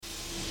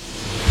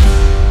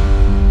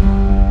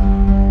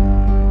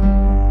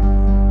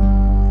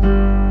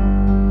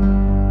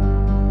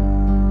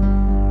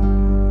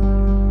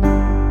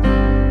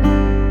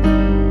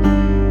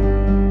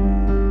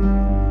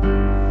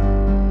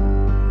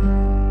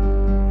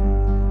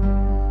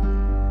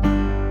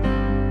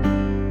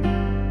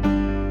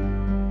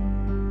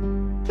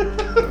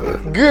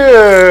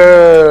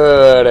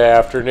Good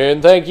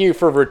afternoon. Thank you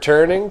for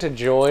returning to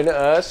join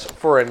us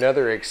for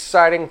another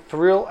exciting,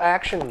 thrill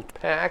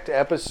action-packed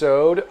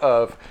episode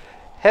of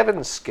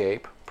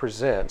Heavenscape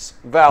presents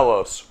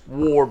Valos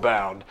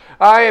Warbound.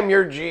 I am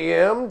your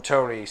GM,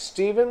 Tony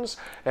Stevens,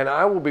 and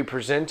I will be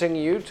presenting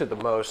you to the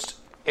most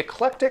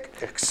eclectic,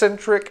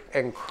 eccentric,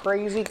 and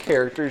crazy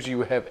characters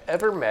you have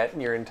ever met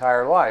in your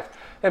entire life.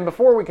 And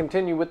before we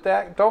continue with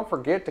that, don't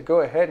forget to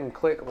go ahead and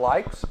click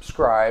like,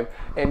 subscribe,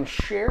 and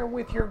share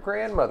with your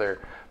grandmother,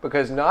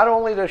 because not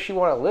only does she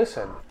want to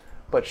listen,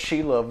 but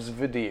she loves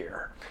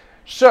Vidir.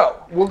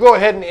 So, we'll go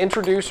ahead and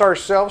introduce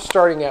ourselves,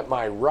 starting at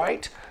my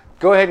right.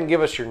 Go ahead and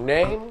give us your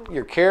name,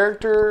 your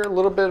character, a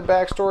little bit of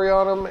backstory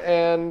on them,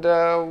 and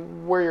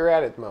where you're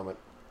at the moment.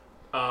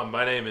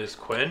 My name is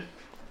Quinn,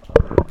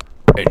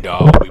 and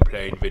I'll be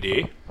playing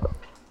Vidir.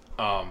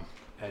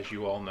 As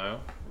you all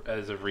know,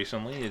 as of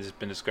recently, it has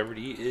been discovered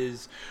he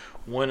is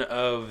one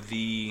of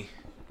the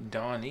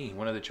Dani,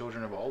 one of the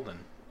children of Alden.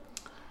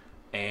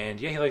 And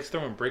yeah, he likes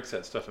throwing bricks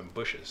at stuff in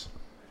bushes.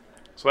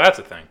 So that's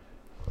a thing.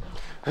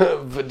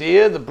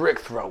 Vidir the Brick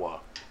Thrower.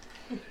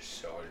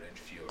 Silent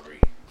Fury.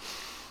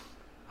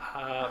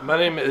 My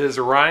name is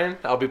Ryan.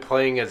 I'll be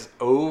playing as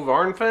Ove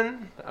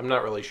Arnfin. I'm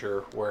not really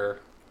sure where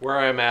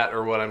I'm at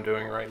or what I'm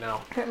doing right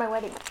now. You're at my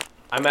wedding.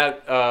 I'm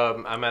at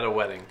a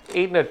wedding.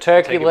 Eating a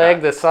turkey Take it leg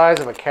back. the size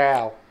of a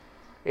cow.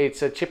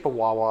 It's a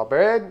Chippewa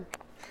bird.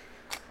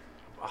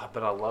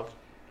 But I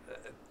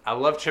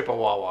love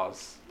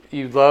Chippewas.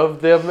 You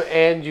love them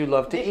and you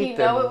love to Did eat he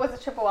them. know it was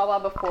a Chippewa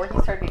before he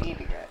started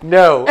eating it?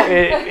 No,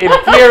 it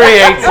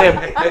infuriates him.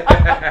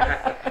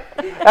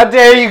 How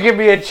dare you give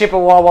me a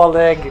Chippewa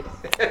leg?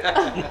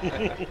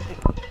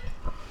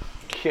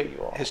 Kill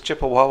you all. His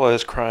Chippewa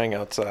is crying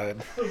outside.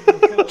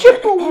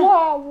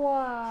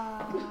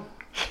 Chippewa.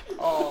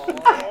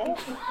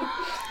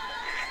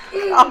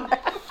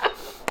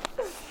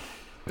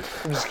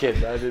 I'm just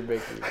kidding. I didn't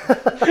make it.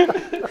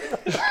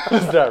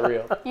 It's not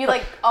real. You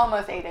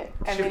almost ate it,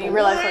 and then you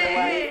realized what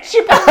it was.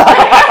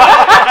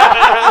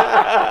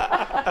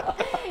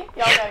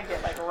 Y'all gotta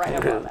get right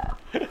up on that.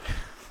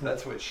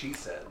 That's what she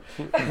said.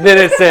 Then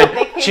it said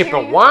They can't hear you.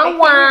 Chippewa. They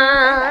can't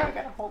hear you. You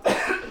gotta hold it.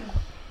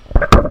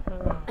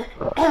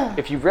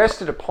 If you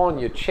rest it upon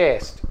your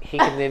chest, he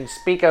can then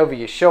speak over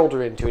your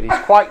shoulder into it. He's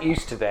quite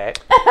used to that.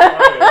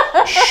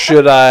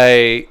 Should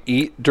I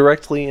eat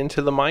directly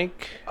into the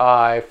mic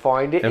I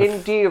find it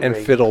endearing. and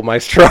fiddle my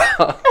straw?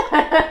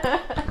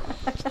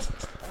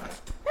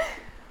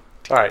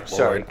 All right,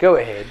 sorry. Lord. Go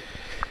ahead.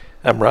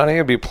 I'm Ronnie.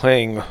 I'll be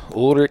playing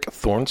Ulrich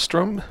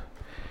Thornstrom.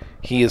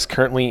 He is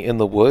currently in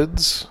the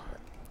woods,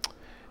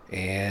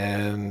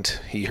 and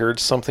he heard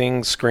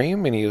something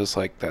scream, and he was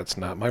like, "That's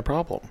not my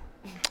problem."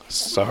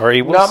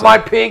 Sorry, Not Wilson. my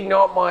pig,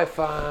 not my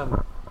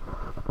farm.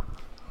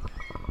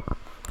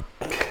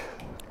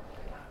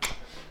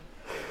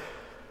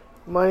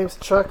 My name's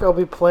Chuck. I'll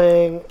be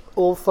playing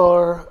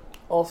Ulthar,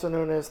 also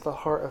known as the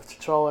Heart of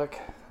T'Challak,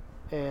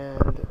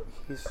 and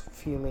he's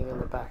fuming in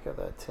the back of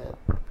that tent,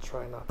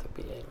 trying not to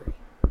be angry.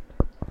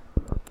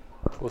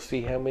 We'll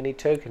see how many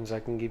tokens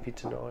I can give you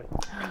tonight.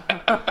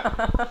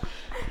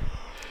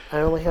 I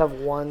only have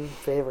one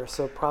favor,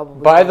 so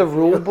probably... By the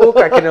rule book,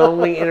 I can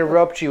only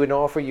interrupt you and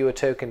offer you a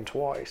token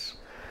twice.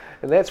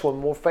 And that's one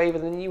more favor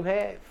than you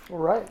have.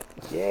 Right.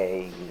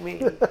 Yay,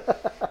 me.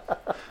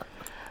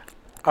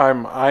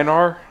 I'm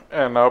Einar,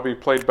 and I'll be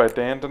played by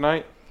Dan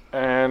tonight.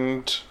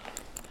 And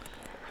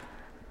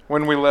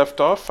when we left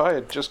off, I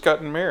had just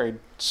gotten married,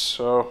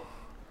 so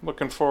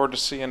looking forward to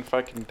seeing if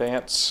I can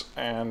dance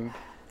and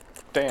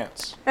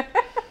dance.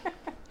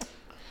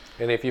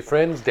 And if your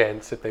friends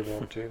dance if they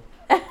want to.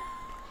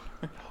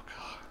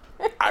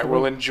 I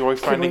will enjoy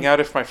finding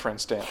out if my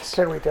friends dance.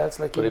 Can we dance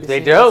like But imbeciles? if they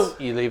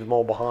don't, you leave them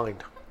all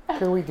behind.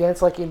 Can we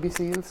dance like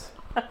imbeciles?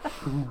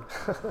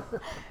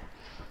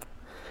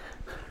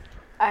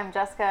 I'm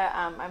Jessica.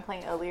 I'm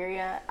playing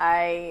Illyria.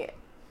 I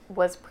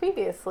was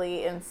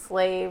previously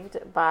enslaved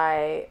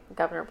by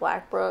Governor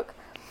Blackbrook,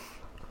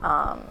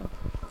 and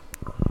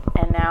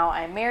now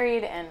I'm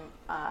married, and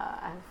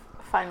I've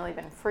finally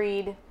been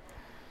freed,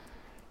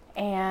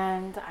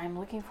 and I'm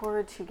looking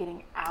forward to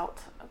getting out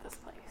of this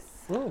place.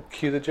 Oh,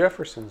 cue the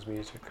Jeffersons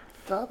music.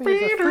 Dobby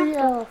is a free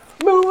elf.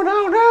 Moving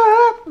on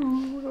up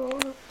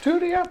to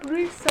the upper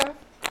east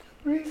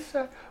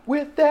side,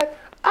 with that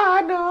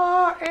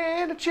Einar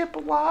and a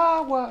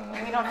Chippewa.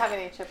 We don't have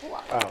any Chippewa.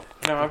 Oh,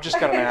 No, I've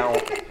just got an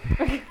owl.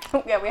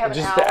 Yeah, we have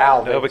just an the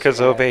owl. No, because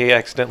Ove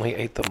accidentally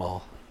ate them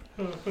all.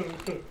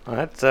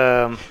 Alright,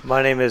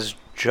 my name is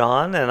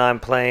John, and I'm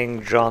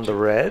playing John the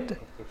Red.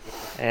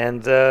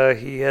 And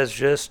he has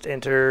just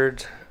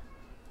entered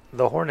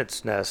the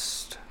Hornet's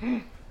Nest,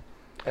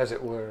 as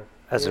it were.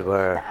 as it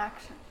were. The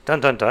action. Dun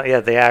dun dun,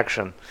 yeah, the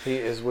action. He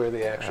is where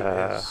the action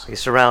is. He's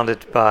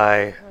surrounded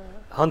by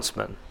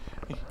huntsmen.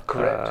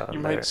 Correct. You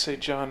might say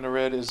John the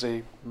Red is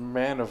a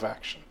man of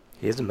action.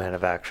 He is a man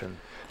of action.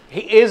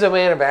 He is a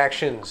man of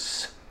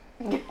actions.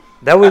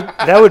 That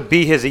would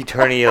be his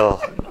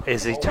eternal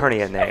his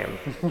Eternia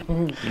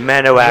name.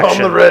 Mano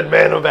Action. I'm the red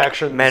man of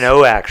action.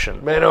 Mano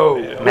Action.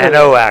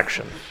 Mano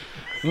Action.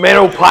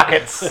 Mano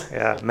pockets.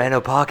 Yeah, Mano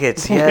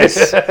Pockets,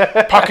 yes.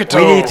 Pocket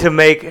We need to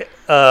make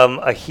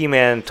a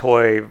He-Man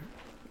toy,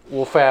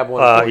 We'll fab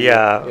one. For you.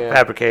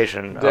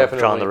 fabrication Definitely. of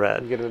John the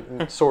Red. You get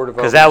a sword of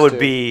Because that omens, would too.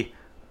 be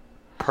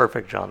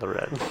perfect John the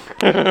Red.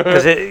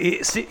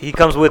 Because he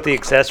comes with the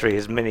accessory,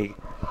 his mini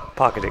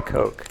pocketed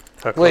Coke.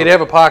 Well, he'd have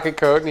a pocket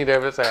coat and he'd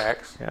have his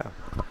axe. Yeah.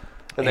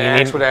 And the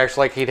axe would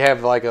actually, he'd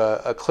have like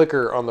a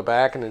clicker on the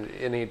back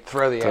and he'd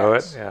throw the Throw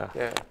axe. it, yeah.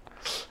 Yeah.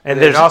 And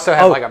It'd also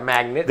have like a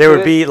magnet. There to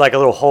would it. be like a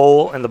little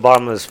hole in the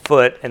bottom of his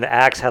foot, and the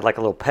axe had like a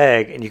little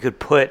peg, and you could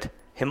put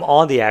him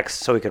on the axe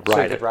so he could So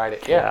ride you could it. ride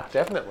it. Yeah,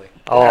 definitely.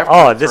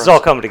 Oh, this is all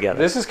coming together.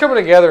 This is coming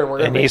together, and we're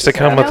It going to needs to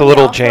come You with know, a he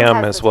little also jam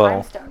has as the well.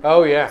 time stone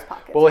Oh, in yeah. his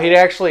pocket, Well, too. he'd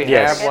actually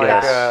Yes, have like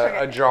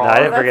yes. a jar. No, I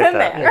didn't That's forget in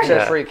that. there.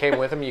 accessory came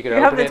with him. You could You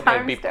have open the it and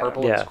it'd be time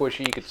purple stone. and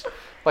squishy. You could,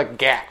 like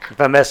gack. If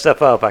I mess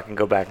stuff up, I can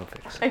go back and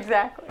fix it.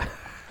 Exactly.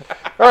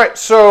 All right,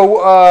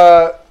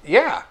 so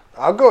yeah,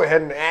 I'll go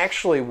ahead and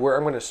actually where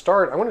I'm going to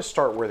start. I'm going to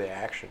start where the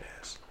action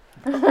is,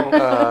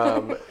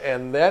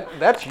 and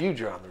that's you,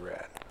 John the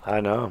Red. I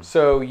know.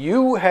 So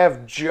you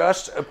have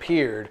just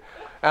appeared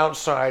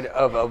outside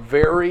of a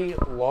very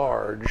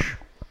large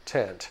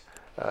tent.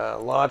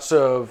 Lots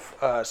of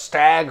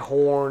stag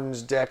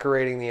horns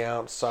decorating the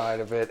outside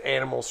of it,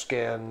 animal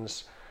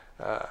skins,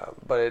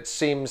 but it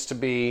seems to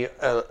be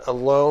a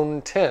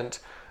lone tent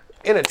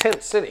in a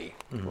tent city.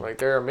 Like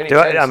there are many. Do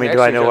tents I mean, next do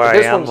to I each know other, where but I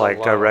this am? one's Like,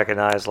 do I alone.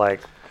 recognize,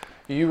 like,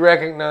 You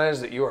recognize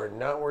that you are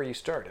not where you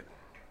started.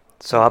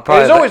 so I'm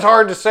probably. It's always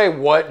hard to say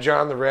what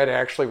John the Red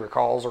actually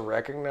recalls or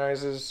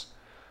recognizes.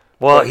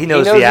 well, he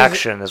knows knows the he's-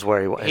 action is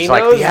where he was. He It's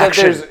like knows the that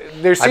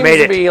action. there I seems made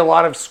to it. be a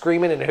lot of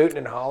screaming and hooting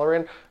and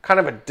hollering,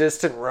 kind of a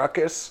distant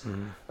ruckus.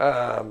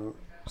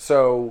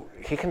 So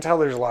he can tell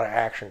there's a lot of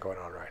action going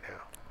on right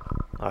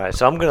now. All right,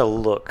 so I'm gonna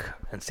look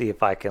and see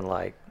if I can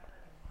like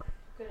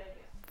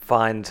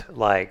find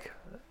like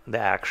the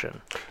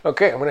action.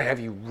 Okay, I'm going to have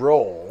you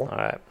roll All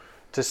right.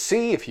 to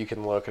see if you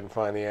can look and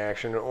find the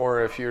action,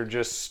 or if you're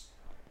just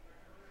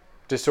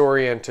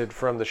disoriented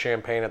from the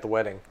champagne at the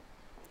wedding.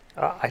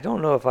 I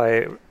don't know if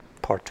I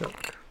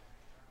partook.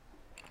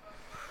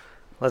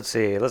 Let's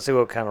see. Let's see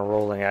what kind of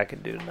rolling I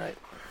can do tonight.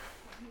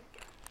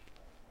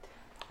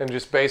 And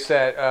just base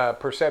that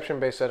perception,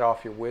 base that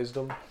off your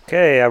wisdom.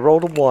 Okay, I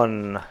rolled a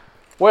 1.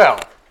 Well,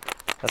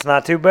 That's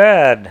not too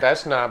bad.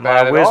 that's not My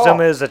bad at wisdom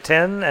all. is a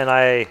 10, and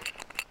I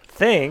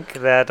think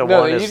that a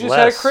No, 1 you is just less.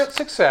 had a crit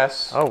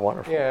success. Oh,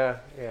 wonderful. Yeah,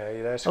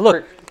 that's a Oh,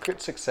 look.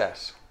 crit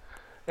success.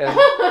 And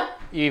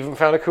you even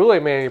found a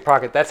Kool-Aid Man in your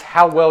pocket. That's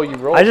how well you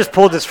rolled. I just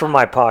pulled this from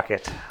my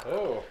pocket.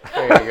 Oh,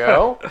 there you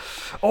go.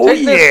 Oh,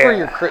 Take this for yeah.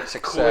 your crit Kool-Aid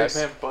success.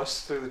 Man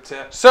busts through the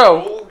tent.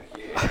 So,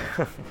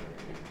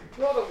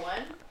 Rolled a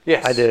 1.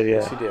 yes. I did, yeah.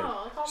 Yes, you did.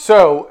 Oh, it's all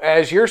So,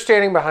 as you're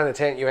standing behind the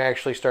tent, you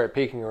actually start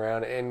peeking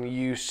around and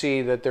you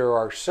see that there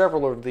are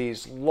several of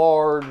these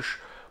large,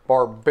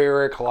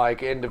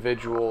 barbaric-like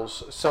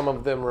individuals. Some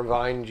of them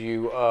remind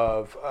you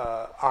of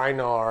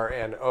Einar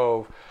and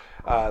Ove.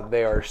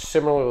 They are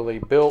similarly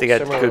built, They got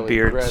good similarly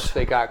beards. dressed.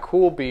 They got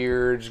cool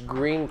beards,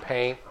 green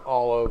paint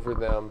all over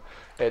them.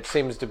 It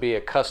seems to be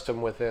a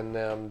custom within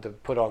them to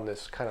put on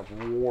this kind of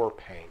war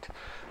paint.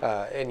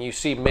 And you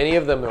see many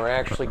of them are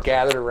actually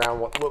gathered around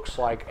what looks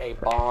like a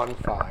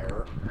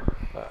bonfire.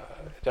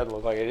 It doesn't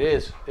look like it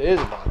is. It is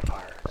a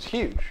bonfire. It's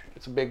huge.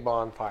 It's a big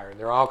bonfire. And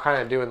they're all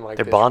kind of doing like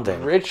They're this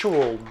bonding.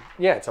 ritual.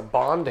 Yeah, it's a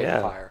bonding Yeah.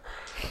 fire.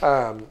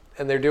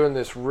 And they're doing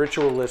this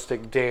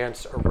ritualistic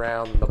dance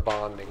around the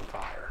bonding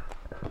fire.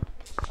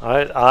 All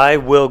right, I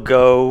will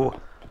go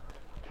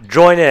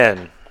join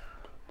in.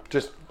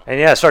 Just And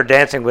yeah, start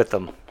dancing with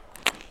them.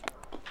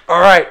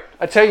 all right.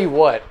 I tell you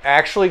what.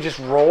 Actually, just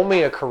roll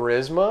me a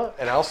charisma,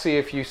 and I'll see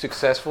if you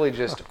successfully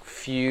just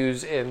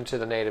fuse into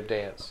the native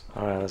dance.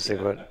 All right, let's see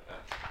what.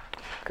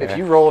 If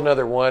you roll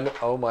another 1,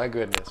 oh my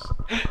goodness.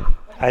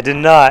 I did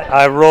not.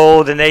 I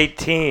rolled an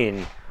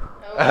 18.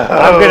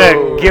 I'm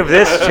going to give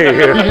this to you.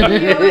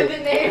 You know the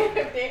name of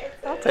dance.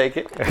 I'll take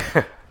it.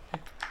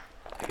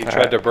 He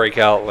tried to break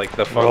out like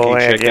the funky Rolling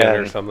chicken again.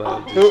 or something.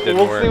 It just didn't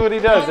We'll work. see what he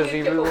does as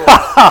he rolls.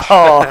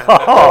 Oh,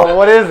 Oh,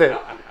 what is it?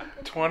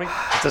 20.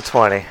 it's a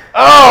 20.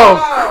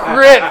 Oh,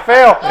 crit,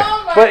 fail.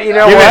 But you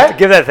know what?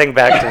 Give that thing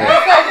back to me.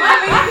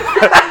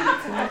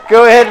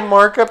 Go ahead and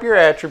mark up your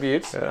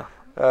attributes. Yeah.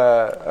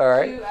 All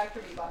right. You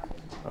attribute boxes.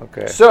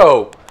 Okay.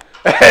 So,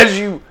 as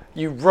you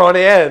run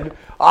in,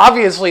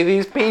 obviously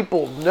these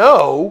people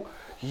know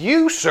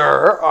you,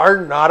 sir, are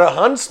not a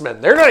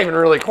huntsman. They're not even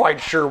really quite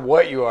sure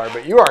what you are,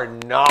 but you are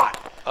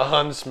not a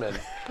huntsman.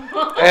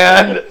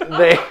 And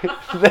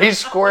they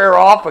square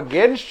off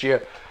against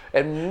you,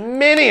 and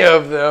many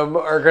of them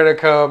are going to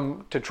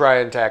come to try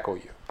and tackle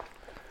you.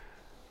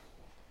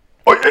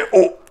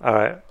 All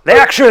right. The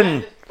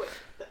action!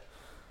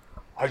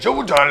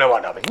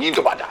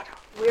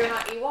 We are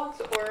not Ewoks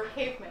or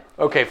cavemen.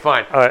 Okay,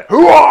 fine. All right.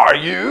 Who are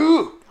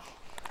you?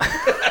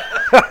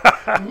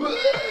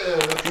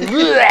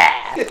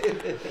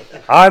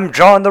 I'm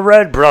John the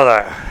Red,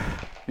 brother.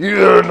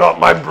 You're not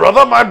my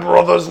brother. My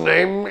brother's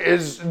name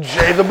is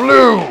Jay the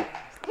Blue.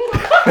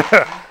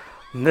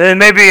 Then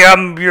maybe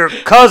I'm your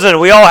cousin.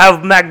 We all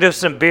have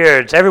magnificent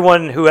beards.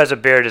 Everyone who has a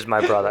beard is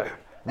my brother.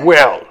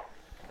 Well,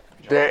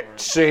 that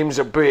seems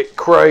a bit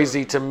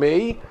crazy to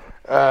me.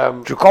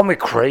 Did you call me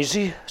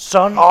crazy,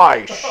 son?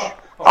 I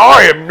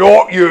am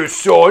not your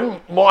son.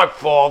 My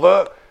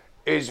father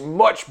is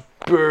much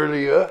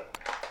burlier.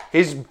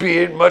 His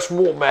beard much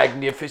more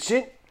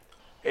magnificent.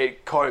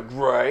 It kind of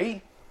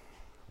gray.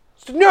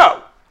 So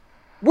no,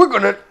 we're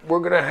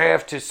gonna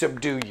have to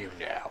subdue you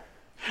now.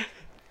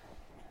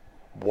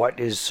 What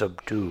is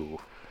subdue?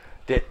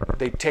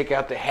 They take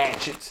out the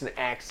hatchets and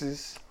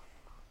axes,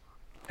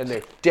 and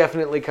they're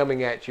definitely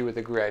coming at you with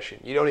aggression.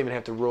 You don't even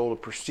have to roll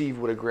to perceive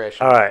what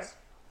aggression All right. is.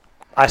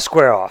 I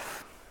square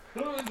off.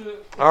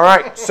 All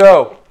right,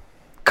 so.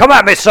 Come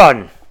at me,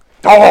 son.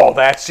 Oh,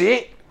 that's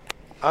it.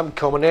 I'm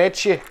coming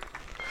at you.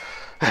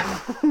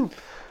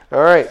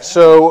 All right,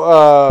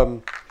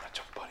 so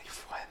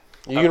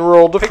you can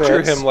roll defense.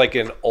 Picture him like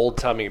an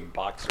old-timey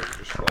boxer,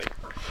 just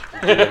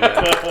like doing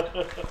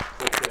that.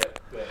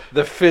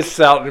 The fists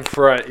out in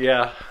front,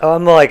 yeah.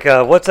 I'm like,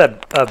 what's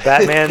that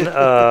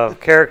Batman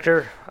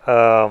character?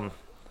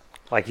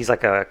 Like he's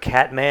like a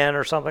cat man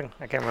or something?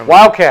 I can't remember.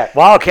 Wildcat.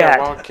 Wildcat.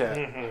 Yeah,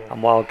 Wildcat.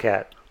 I'm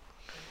Wildcat.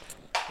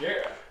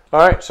 All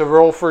right, so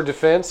roll for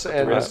defense,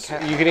 and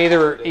you can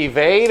either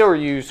evade or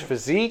use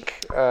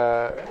physique.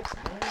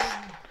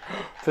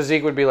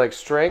 Physique would be like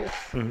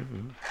strength,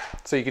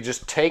 so you could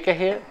just take a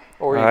hit,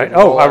 or you All right. could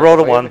roll Oh, I out rolled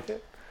a away 1. with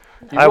it.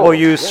 I will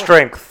use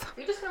strength.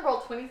 You're just gonna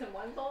roll 20s and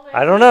 1s all day?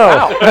 I don't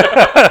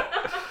know.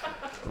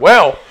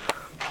 Well,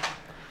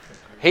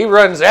 he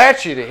runs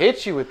at you to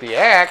hit you with the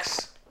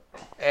axe,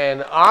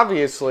 and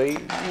obviously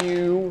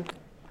you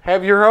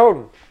have your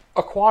own,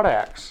 a quad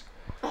axe.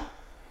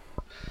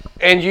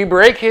 And you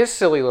break his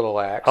silly little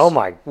axe. Oh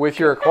my. With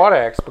your quad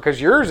axe,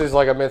 because yours is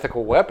like a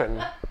mythical weapon.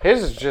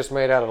 His is just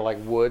made out of like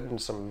wood and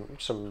some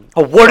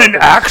A wooden sharpened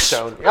axe?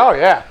 stone. Oh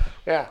yeah,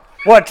 yeah.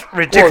 What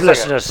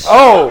ridiculousness.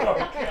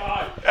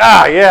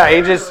 Yeah,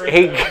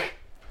 he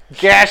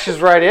gashes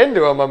right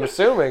into him, I'm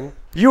assuming.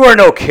 You are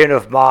no kin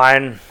of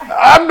mine.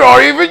 I'm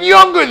not even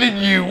younger than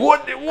you.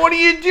 What are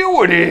you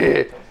doing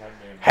here?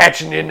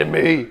 Hatching into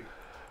me.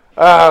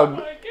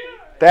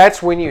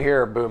 That's when you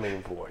hear a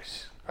booming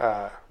voice.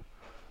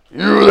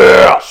 You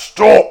there,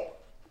 stop!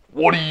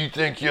 What do you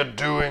think you're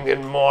doing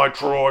in my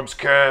tribe's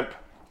camp?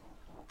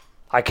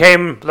 I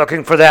came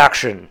looking for the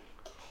action.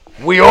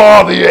 We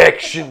are the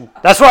action.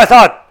 That's what I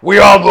thought. We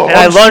are the And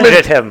I huntsmen. lunged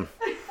at him.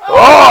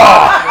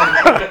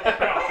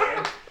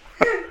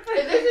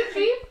 Is this a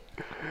chief?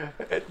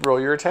 Roll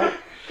your attack.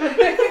 Is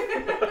this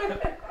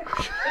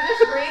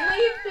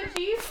Greenleaf, the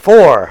chief?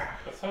 4.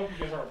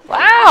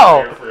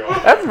 Wow,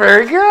 that's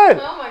very good.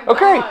 Oh my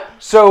Okay, God.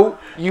 so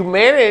you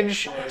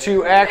manage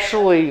to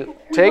actually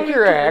take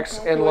your axe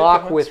and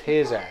lock with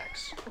his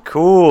axe.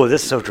 Cool.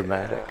 This is so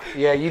dramatic.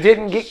 Yeah, you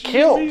didn't get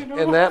killed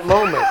in that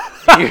moment.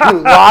 You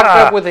locked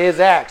up with his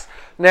axe.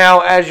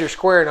 Now, as you're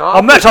squaring off,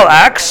 A metal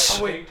axe.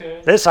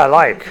 This I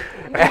like.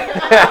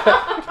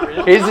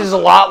 his is a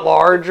lot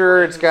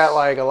larger. It's got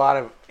like a lot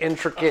of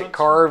intricate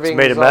carvings.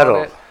 made of on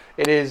metal.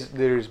 it.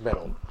 There's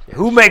metal.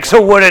 Who makes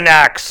a wooden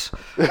axe?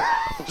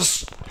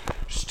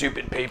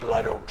 Stupid people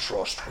I don't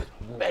trust with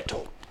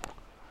metal.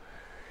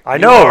 I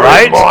know,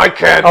 right? My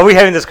camp. Are we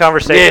having this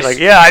conversation? Yes. Like,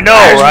 yeah, I know,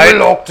 As right? we're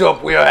locked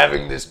up, we are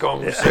having this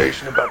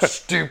conversation about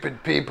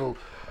stupid people.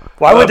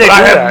 Why would they do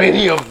but I have that?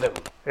 many of them,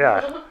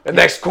 Yeah. and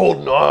that's called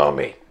an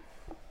army.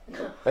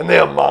 And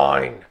they're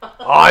mine.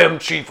 I am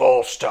Chief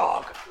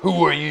Allstark.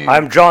 Who are you?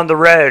 I'm John the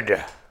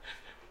Red.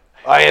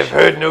 I have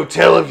heard no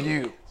tell of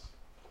you.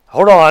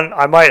 Hold on.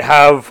 I might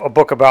have a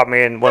book about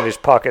me in one of these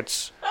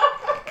pockets.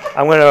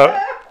 I'm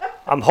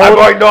I holding.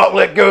 might not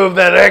let go of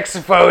that axe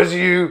if I was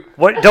you.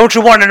 What? Don't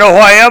you want to know who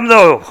I am,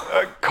 though?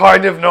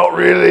 Kind of, not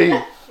really.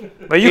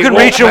 But you It can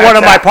won't reach in one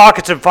of my matter.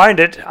 pockets and find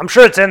it. I'm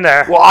sure it's in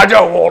there. Well, I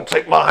don't want to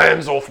take my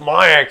hands off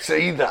my axe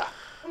either,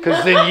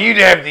 because then you'd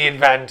have the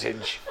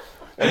advantage.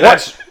 And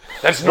that's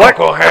not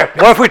going to happen.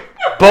 What if we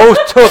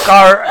both took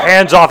our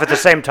hands off at the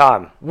same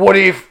time? What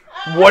if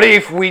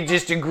we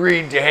just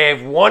agreed to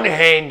have one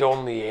hand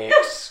on the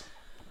axe,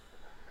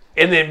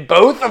 and then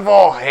both of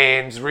our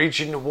hands reach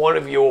into one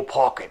of your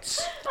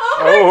pockets?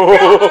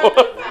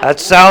 That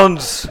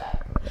sounds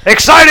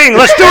exciting.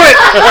 Let's do it.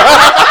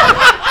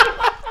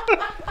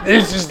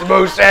 This is the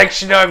most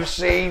action I've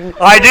seen.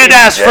 I did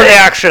ask for the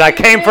action. I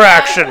came for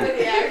action.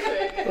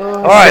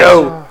 All right.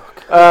 So,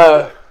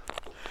 All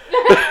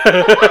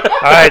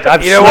right.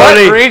 I'm you know what?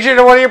 slowly. Reach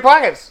into one of your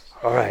pockets.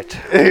 All right.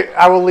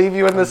 I will leave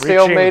you in the reaching.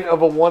 stalemate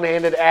of a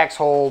one-handed axe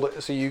hold,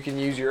 so you can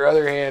use your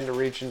other hand to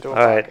reach into a All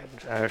right.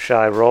 pocket.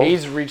 Shall I roll?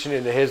 He's reaching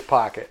into his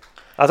pocket.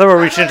 I thought we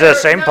were reaching into the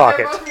same No,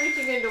 pocket. They're both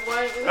reaching into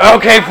one.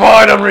 Okay,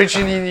 fine. I'm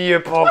reaching into your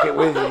pocket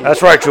with you.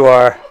 That's right, you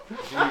are. Do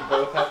you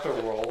both have to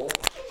roll?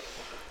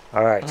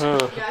 All right. Yeah,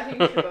 I think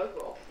you should both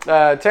roll.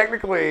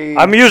 Technically,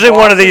 I'm using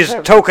one of bosses these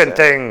have token success.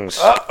 things.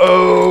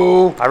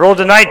 Uh-oh. I rolled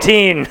a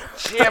 19.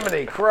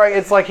 Jiminy Christ.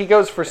 It's like he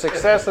goes for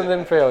success and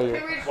then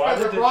failure. For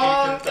the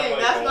wrong thing.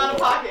 That's not a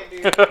pocket,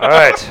 dude. All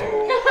right.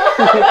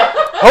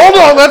 Hold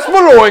on, that's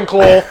my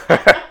loincloth.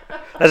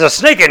 There's a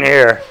snake in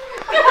here.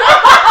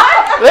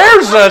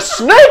 There's a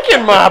snake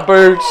in my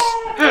boots.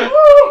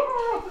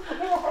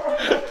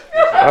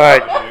 All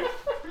right.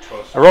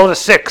 I rolled a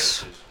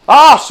 6.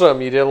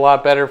 Awesome. You did a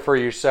lot better for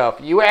yourself.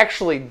 You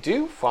actually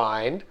do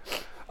find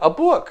a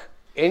book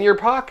in your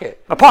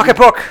pocket. A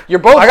pocketbook. You're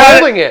both I got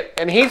holding it,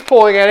 and he's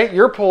pulling at it.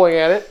 You're pulling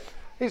at it.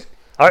 He's,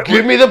 All right,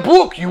 give me the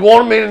book. You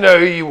wanted me to know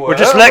who you were. we're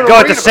just I'm let gonna go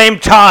at read the it. same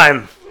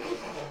time.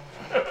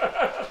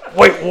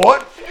 Wait,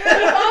 what?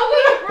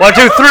 1,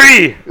 2,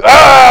 3.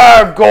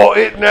 I've got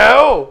it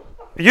now.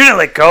 You didn't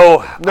let go.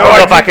 No, I don't know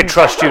I if I can didn't.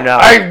 trust you now.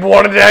 I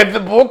wanted to have the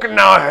book, and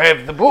now I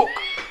have the book.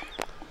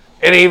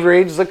 And he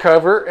reads the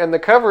cover, and the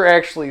cover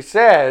actually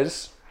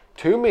says,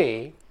 to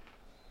me,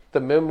 the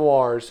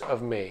memoirs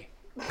of me.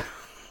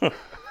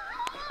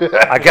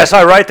 I guess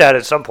I write that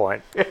at some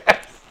point.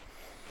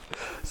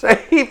 So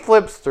he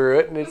flips through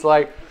it, and it's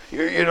like,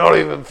 you're not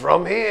even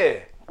from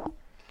here.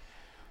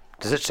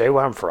 Does it say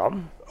where I'm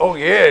from? Oh,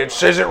 yeah, it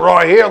says it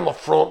right here on the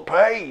front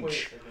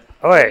page.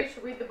 Oh, wait.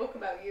 should read the book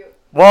about you.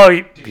 Well,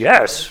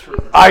 yes.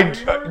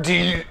 Do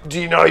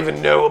you not even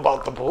know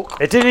about the book?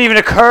 It didn't even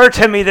occur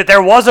to me that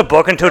there was a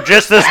book until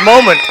just this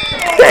moment.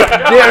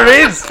 There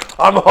it is.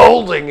 I'm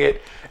holding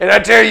it. And I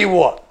tell you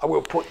what, I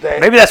will put that.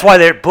 Maybe that's why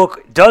their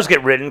book does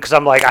get written, because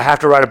I'm like, I have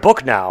to write a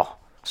book now.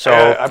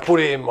 So, I put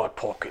it in my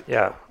pocket.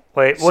 yeah.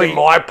 Wait, It's in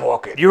my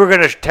pocket. you were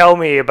going to tell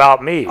me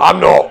about me.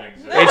 I'm not.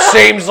 It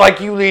seems like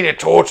you lead a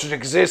tortured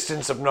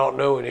existence of not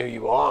knowing who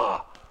you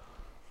are.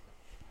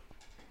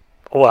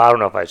 Well, I don't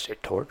know if I'd say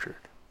tortured.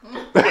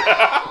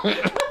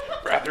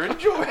 Rather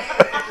enjoy.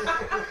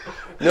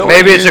 No,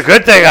 Maybe it's a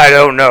good thing I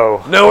don't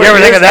know. No, you ever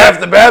think of half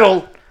that? the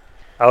battle.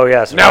 Oh,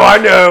 yes. Now I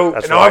know,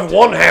 That's and right. I've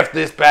won half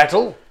this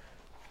battle.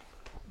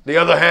 The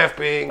other half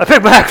being I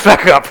pick Max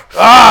back up.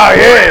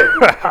 yeah.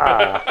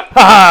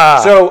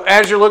 So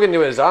as you're looking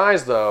into his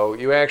eyes, though,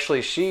 you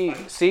actually see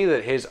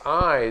that his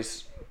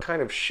eyes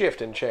kind of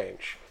shift and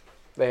change.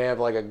 They have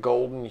like a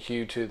golden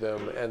hue to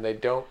them, and they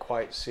don't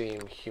quite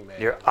seem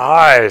human. Your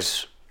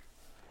eyes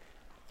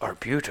are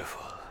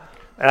beautiful.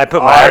 And I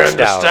put my I axe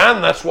down.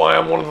 understand. That's why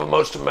I'm one of the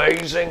most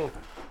amazing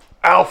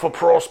alpha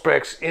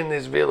prospects in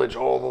this village.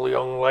 All the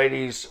young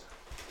ladies,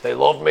 they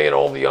love me, and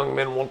all the young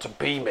men want to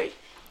be me.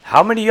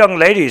 How many young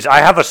ladies? I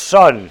have a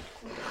son.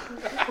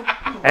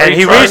 And you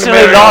he trying to recently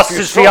marry lost off your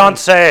his son?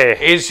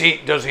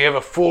 fiancée. Does he have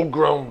a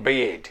full-grown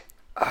beard?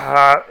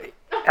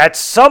 At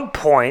some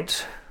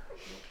point,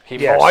 He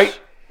yes. might.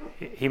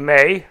 He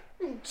may.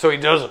 So he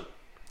doesn't.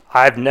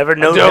 I've never I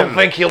known don't him.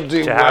 think he'll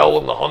do to well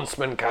have- in the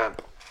huntsman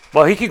camp.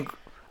 Well, I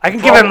can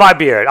give him my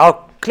beard.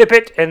 I'll clip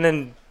it and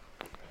then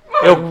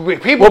People we'll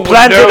would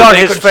plant know it on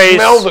they his could face.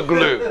 Smell the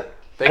glue.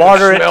 They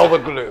Water could it. smell the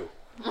glue.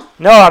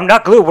 No, I'm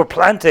not glue. We're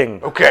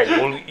planting. Okay,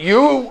 well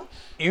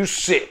you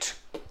sit.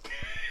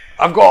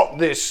 I've got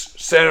this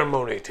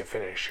ceremony to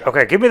finish up.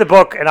 Okay, give me the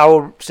book and I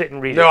will sit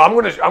and read No,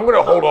 it. I'm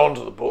gonna hold on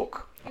to the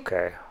book.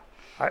 Okay.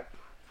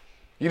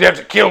 You'd have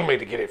to kill me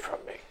to get it from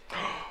me.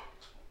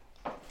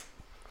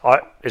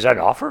 Is that an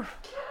offer?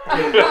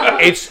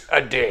 It's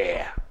a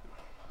dare.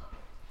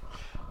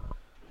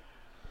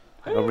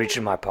 I'm gonna reach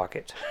in my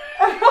pocket.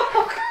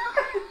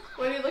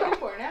 What are you looking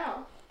for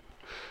now?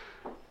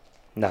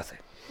 Nothing.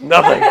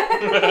 Nothing.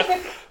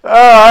 All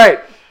right.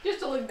 Just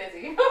to look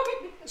busy.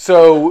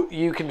 So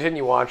you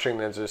continue watching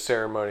as the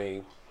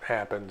ceremony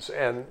happens,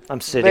 and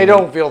I'm sitting. they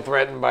don't feel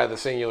threatened by the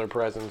singular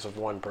presence of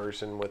one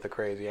person with a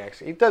crazy axe.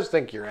 He does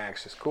think your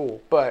axe is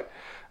cool, but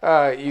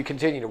you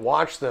continue to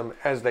watch them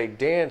as they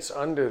dance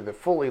under the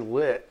fully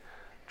lit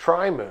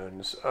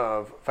tri-moons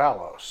of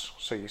Valos.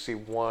 So you see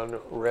one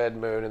red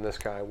moon in the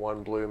sky,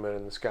 one blue moon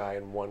in the sky,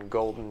 and one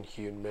golden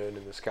hued moon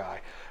in the sky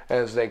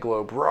as they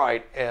glow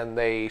bright, and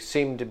they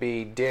seem to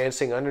be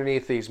dancing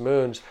underneath these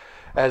moons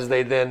as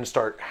they then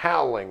start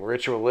howling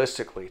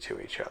ritualistically to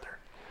each other.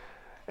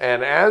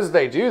 And as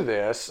they do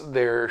this,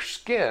 their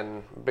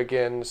skin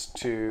begins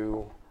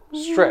to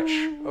stretch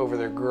over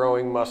their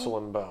growing muscle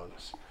and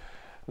bones.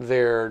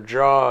 Their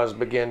jaws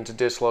begin to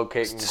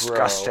dislocate and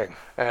disgusting. grow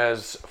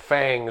as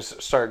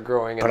fangs start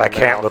growing in But their I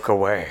can't mouth. look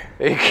away.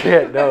 You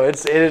can't. No,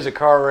 it is a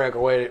car wreck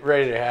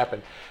ready to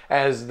happen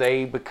as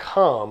they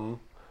become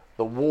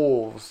the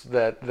wolves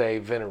that they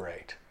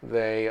venerate.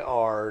 They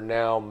are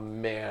now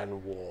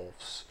man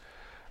wolves.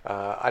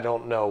 I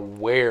don't know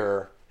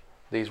where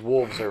these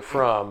wolves are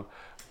from,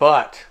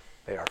 but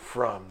they are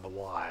from the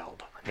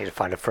wild. I need to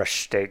find a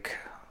fresh steak.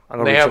 I'm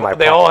gonna reach in my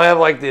They pocket. all have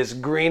like this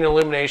green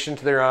illumination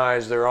to their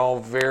eyes. They're all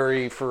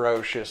very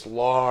ferocious,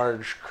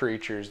 large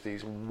creatures.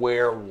 These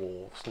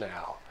werewolves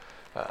now.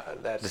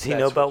 Does he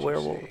know about what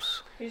you see.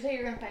 werewolves? Did you say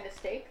you're gonna find a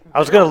steak? I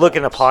was gonna look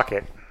in the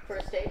pocket. For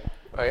a steak?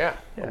 Oh yeah,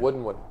 a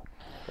wooden one.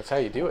 That's how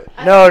you do it.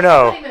 No, It's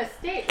not no. even a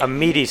steak. A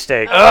meaty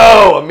steak.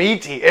 Oh, a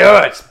meaty. Oh,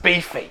 it's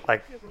beefy.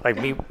 Like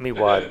meat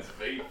wad.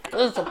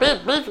 It's a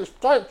big beefy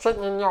steak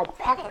sitting in your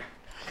pocket.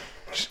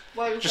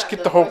 Just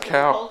get the whole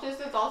cow. Poultice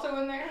that's also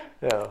in there?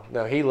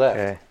 No, he left.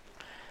 Okay.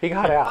 He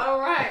got out. All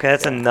right. Okay,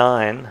 that's a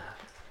 9.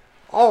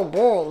 Oh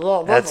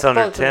boy, yeah, That's a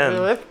under steak in 10.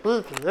 here. It's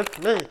beefy. It's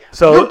me.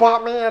 So- you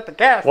bought me at the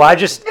gas. Well, I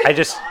just.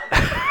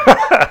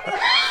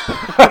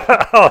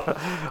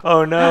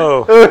 Oh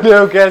no! Oh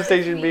no, gas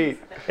station meat.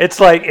 It's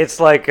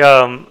like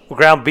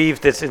ground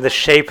beef that's in the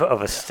shape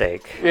of a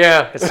steak.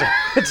 Yeah.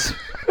 It's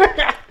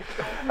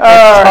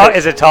Alright.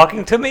 is it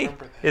talking to me?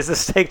 Is the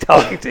steak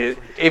talking to you?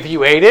 If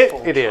you ate it,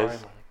 it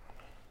is.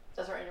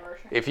 That's our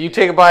anniversary. If you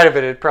take a bite of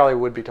it, it probably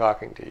would be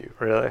talking to you.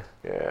 Really?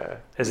 Yeah.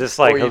 Is this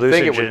like Or you'd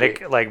think it would be.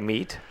 hallucinogenic like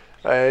meat?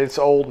 It's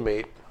old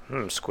meat.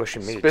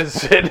 Squishy meat. It's been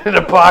sitting in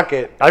a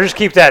pocket. I'll just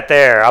keep that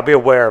there. I'll be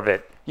aware of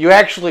it. You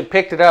actually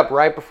picked it up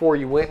right before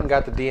you went and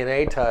got the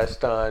DNA test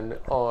done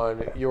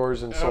on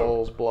yours and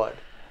Soul's blood.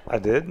 I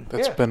did.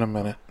 That's Yeah. been a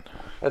minute.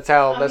 That's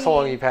how I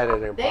long mean, you've had it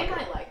in your They pocket.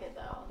 might like it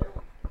though.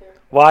 They're,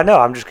 Well, I know.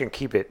 I'm just gonna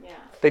keep it. yeah.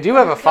 They do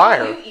have a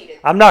fire. You eat it.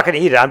 I'm not gonna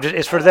eat it.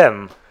 It's for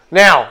them.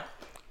 Now,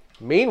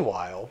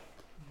 meanwhile,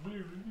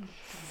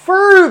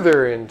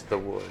 further into the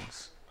woods,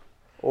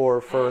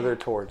 or further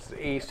towards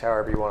the east,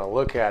 however you want to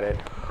look at it,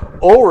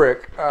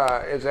 Ulrich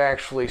is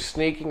actually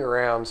sneaking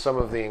around some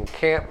of the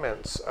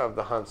encampments of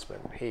the huntsmen.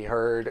 He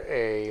heard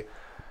a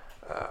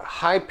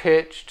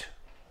high-pitched,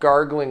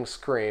 gargling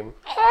scream.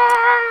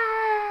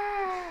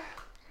 Ah!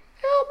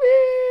 Help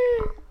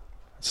me!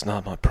 It's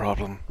not my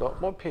problem.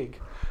 Not my pig.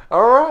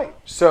 All right,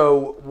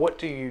 so what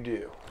do you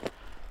do?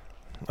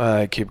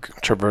 I keep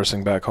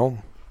traversing back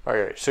home.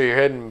 Okay, so you're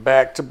heading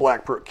back to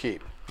Blackbrook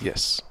Keep.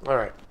 Yes. All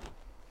right.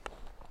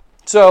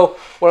 So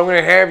what I'm going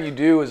to have you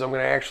do is I'm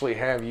going to actually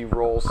have you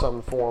roll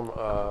some form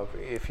of,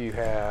 if you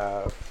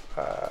have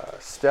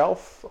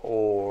stealth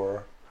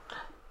or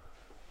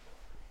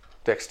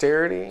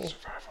dexterity,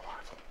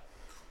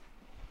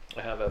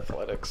 I have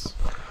athletics.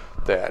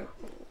 that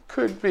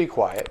could be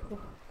quiet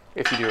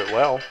if you do it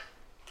well.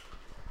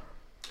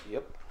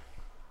 Yep.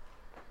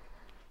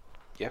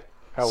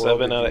 How well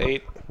 7 did out of you-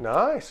 8.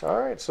 Nice. All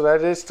right. So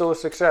that is still a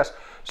success.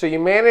 So you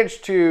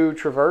managed to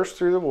traverse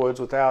through the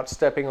woods without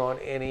stepping on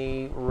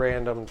any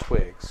random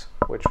twigs,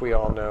 which we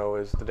all know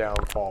is the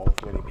downfall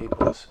of many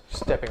people is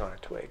stepping on a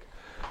twig.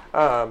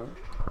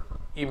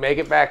 You make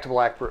it back to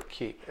Blackbrook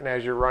Keep, and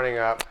as you're running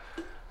up,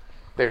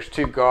 there's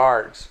 2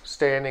 guards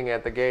standing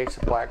at the gates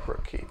of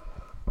Blackbrook Keep.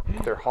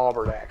 Their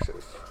halberd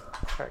axes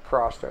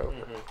crossed over.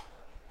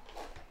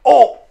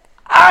 Oh,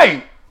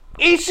 hey!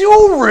 It's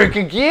Ulrich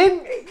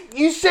again.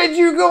 You said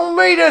you were going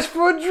to meet us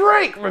for a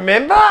drink,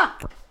 remember?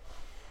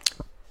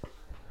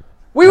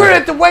 We were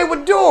at the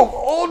Wayward Dog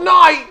all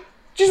night,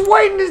 just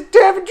waiting to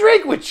have a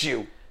drink with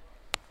you.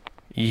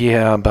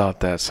 Yeah, about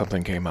that.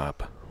 Something came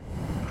up.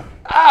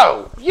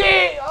 Oh,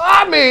 yeah,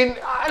 I mean,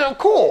 and of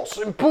course,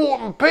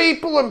 important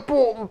people,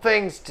 important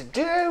things to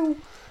do.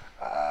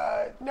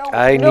 No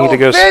need to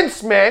go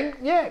offense, man.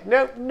 Yeah,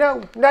 no,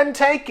 none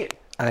taken.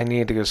 I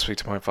need to go speak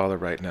to my father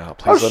right now. Oh,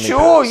 Please let me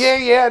sure, pass.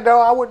 yeah, no,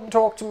 I wouldn't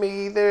talk to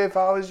me either if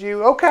I was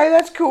you. Okay,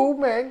 that's cool,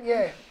 man,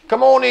 yeah.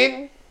 Come on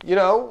in. You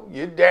know,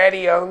 your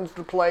daddy owns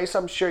the place.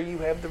 I'm sure you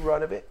have the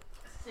run of it.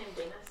 Same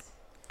Dennis.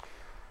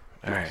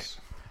 All right.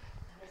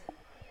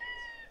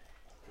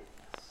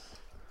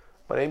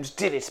 My name's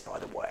Dennis, by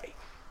the way.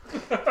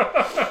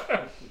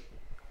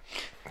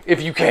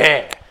 If you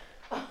can.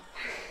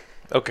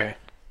 Okay.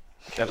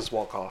 I'll just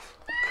walk off.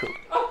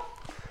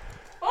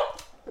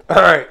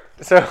 All right.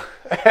 So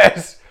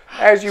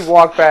as you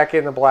walk back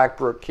into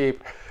Blackbrook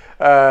Keep,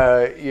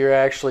 you're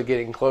actually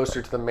getting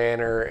closer to the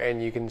manor,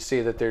 and you can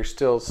see that there's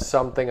still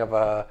something of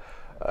a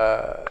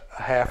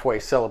halfway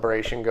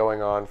celebration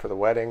going on for the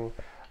wedding.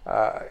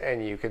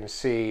 And you can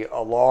see a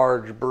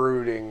large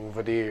brooding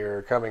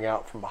Vadir coming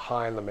out from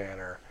behind the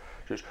manor.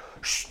 Just,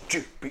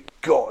 stupid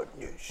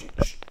gardeners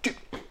and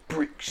stupid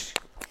bricks.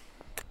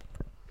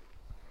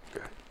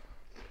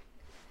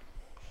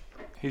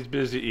 He's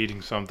busy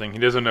eating something. He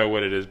doesn't know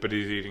what it is, but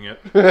he's eating it.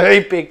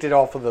 He picked it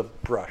off of the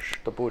bush.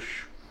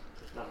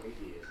 It's not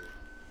meaty, is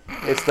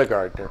it? It's the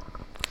gardener.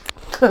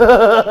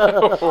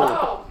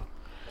 Oh.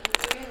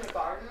 Is he the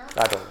gardener?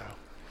 I don't know.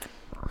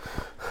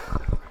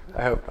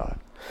 I hope not.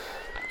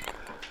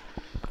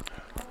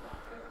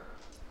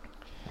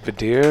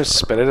 Vadir,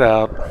 spit it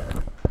out.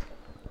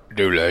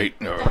 Too late.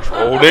 No,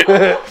 hold it.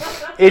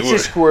 It's a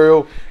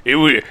squirrel. It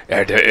was.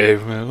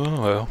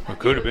 Well, it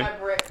could have been. My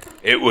brick.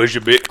 It was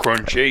a bit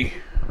crunchy.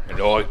 I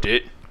liked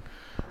it.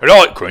 I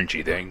like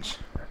crunchy things.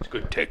 It's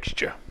good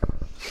texture.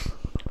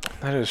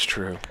 That is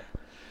true.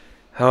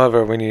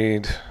 However, we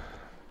need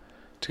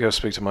to go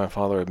speak to my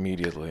father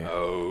immediately.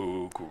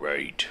 Oh,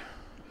 great.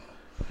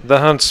 The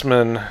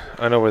huntsmen,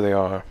 I know where they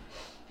are.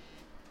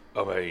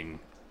 I mean,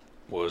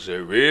 was it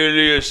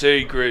really a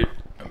secret?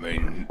 I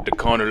mean, they're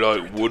kind of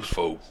like wood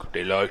folk.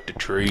 They like the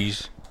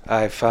trees.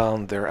 I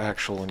found their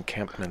actual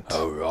encampment.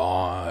 All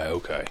right,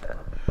 okay.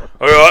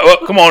 All right,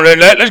 well, come on then,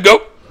 lad. Let's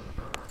go.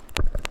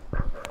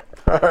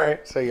 All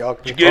right, so y'all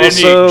can Did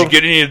you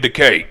get any of the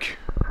cake?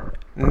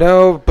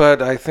 No,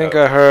 but I think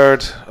I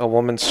heard a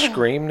woman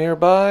scream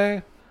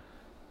nearby.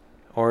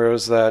 Or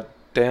was that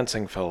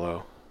dancing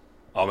fellow?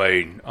 I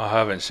mean, I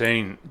haven't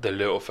seen the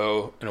little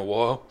fellow in a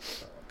while.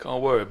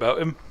 Can't worry about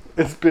him.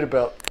 It's been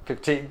about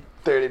 15,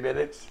 30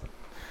 minutes.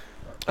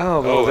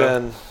 Oh, well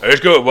then. Let's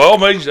go. Well,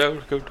 maybe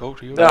let's go talk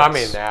to you. No, I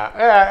mean now.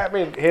 Yeah, I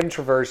mean him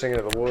traversing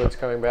into the woods,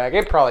 coming back.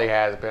 It probably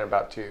has been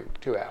about two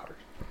hours.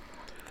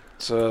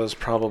 So it's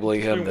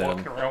probably him then.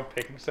 Walking around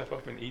picking stuff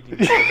up and eating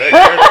it in the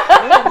backyard.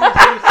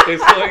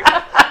 It's like,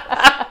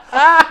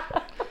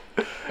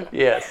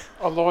 Yes.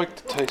 I like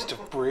the taste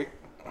of brick.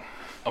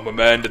 I'm a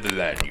man to the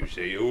land, you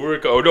see.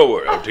 Ulrich. Oh, don't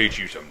worry. I'll teach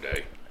you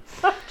someday.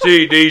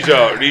 See, these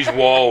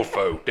wild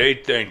folk. They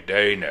think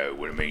they know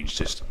what it means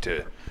just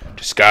to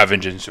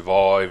scavenge and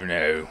survive.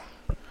 No,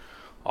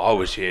 I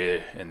was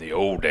here in the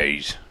old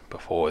days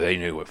before they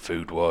knew what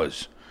food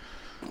was.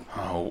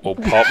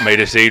 Old Pop made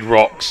us eat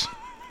rocks.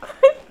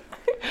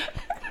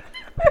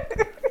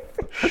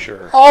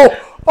 Sure. Oh,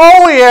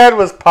 all we had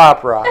was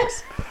Pop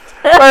Rocks.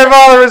 My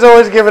father was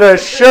always giving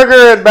us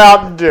sugar and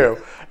Mountain Dew.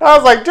 I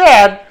was like,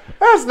 Dad,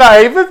 that's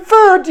not even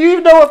food. Do you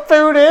even know what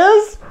food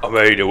is? I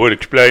mean, it would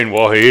explain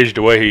why he is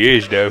the way he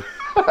is, though.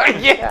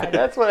 Yeah,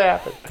 that's what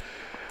happened.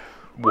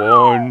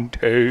 1,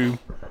 2.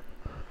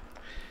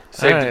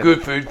 Save the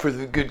good food for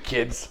the good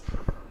kids.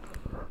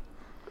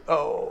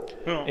 Oh.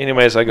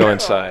 Anyways, I go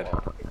inside.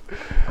 All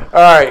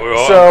right, Well,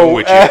 I'm so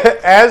with you.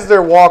 as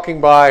they're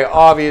walking by,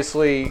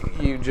 obviously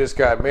you just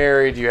got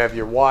married. You have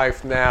your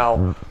wife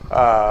now.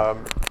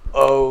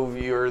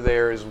 You're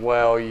there as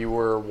well. You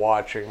were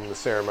watching the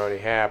ceremony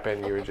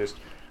happen. You were just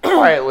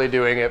quietly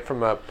doing it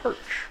from a perch.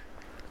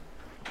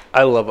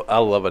 I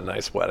love a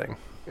nice wedding.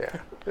 Yeah,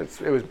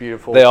 it was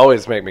beautiful. They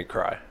always make me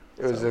cry.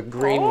 It was a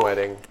green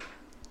wedding.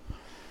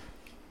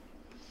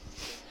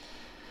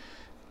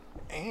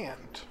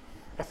 And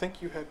I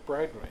think you had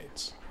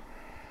bridesmaids.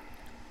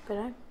 Did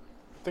I?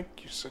 I think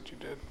you said you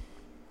did.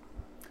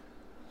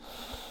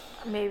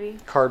 Maybe.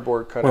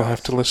 Cardboard cutouts. We'll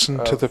have to listen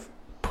to of the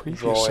previous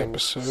drawing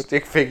episode.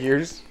 stick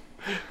figures.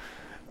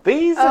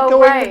 These Oh, are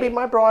going right. to be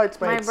my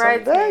bridesmaids. My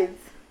someday. bridesmaids.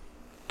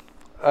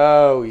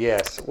 Oh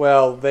yes.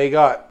 Well, they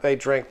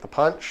drank the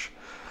punch,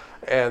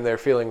 and they're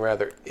feeling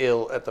rather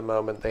ill at the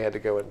moment. They had to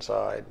go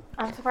inside.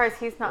 I'm surprised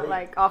he's not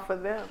like off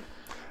with them.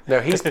 No,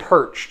 he's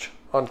perched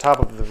on top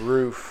of the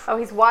roof. Oh,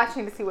 he's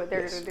watching to see what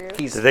they're gonna do.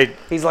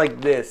 He's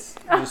like this,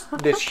 just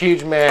this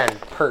huge man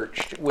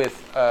perched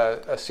with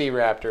a sea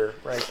raptor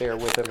right there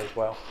with him as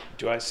well.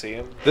 Do I see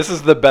him? This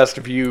is the best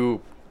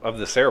view of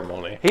the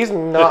ceremony. He's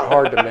not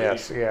hard to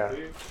miss. Yeah.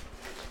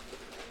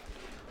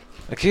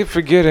 I keep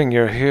forgetting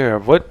you're here.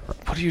 What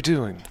are you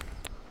doing?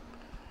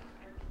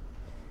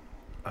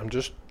 I'm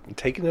just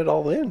taking it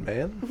all in,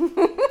 man.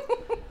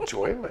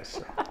 Enjoying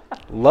myself.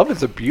 Love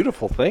is a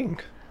beautiful thing.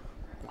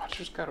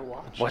 Watchers gotta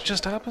watch. What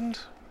just happened?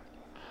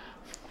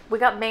 We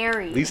got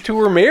married. These two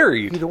were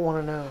married. You don't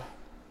want to know.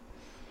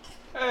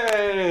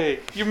 Hey,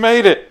 you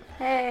made it.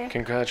 Hey,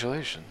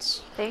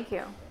 Congratulations. thank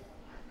you.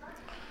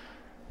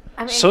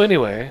 I'm So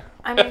anyway,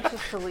 I'm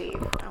anxious to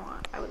leave.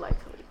 I would like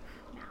to leave.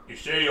 You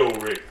see,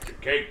 Ulrich, the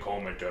cake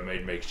comment I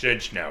made makes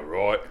sense now,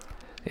 right?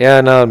 yeah,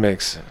 now it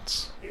makes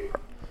sense. going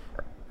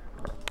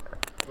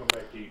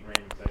back to eating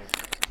random things.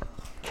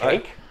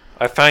 Cake?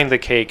 I find the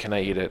cake and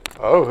I eat it.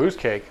 Oh, whose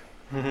cake?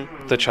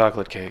 The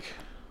chocolate cake.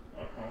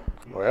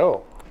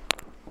 Well.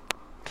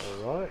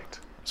 All right.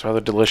 It's rather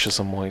delicious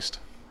and moist.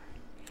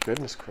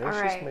 Goodness All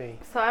gracious right. me.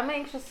 So I'm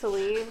anxious to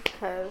leave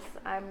because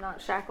I'm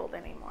not shackled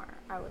anymore.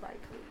 I would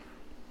like to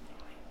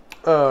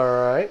leave. All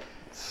right.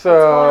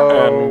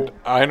 So. And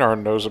Einar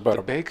knows about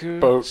a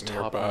Baker's boat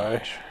top nearby.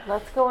 notch.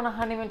 Let's go on a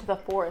honeymoon to the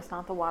forest,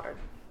 not the water.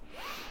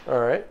 All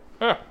right.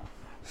 Yeah,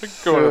 we could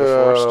go into the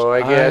forest. So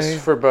I guess I-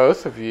 for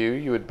both of you,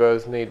 you would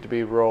both need to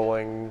be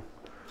rolling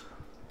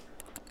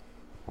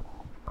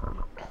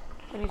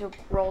We need to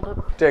roll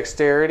to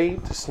dexterity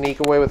to sneak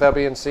away without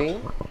being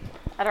seen.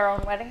 at our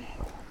own wedding.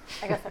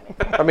 I guess that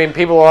makes sense. I mean,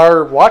 people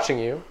are watching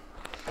you.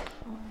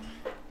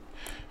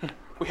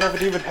 We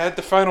haven't even had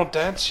the final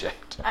dance yet.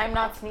 I'm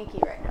not sneaky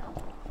right now.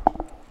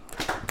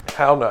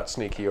 How not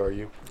sneaky are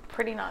you?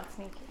 Pretty not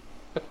sneaky.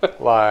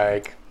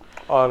 Like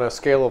on a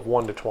scale of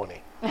 1 to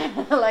 20.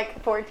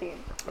 Like 14.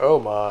 Oh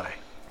my.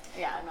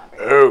 Yeah, I'm not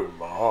very Oh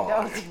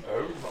my.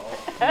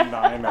 No,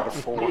 9 out of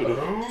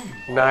 4.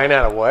 9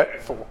 out of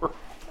what? 4.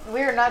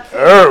 we are not.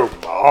 Oh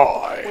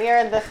my. We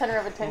are the center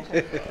of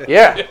attention.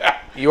 Yeah.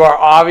 You are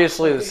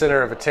obviously the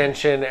center of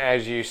attention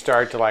as you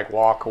start to like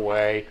walk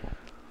away.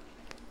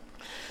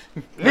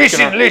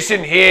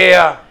 Listen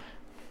here.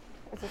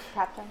 Is this the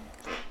captain?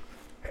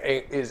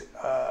 It is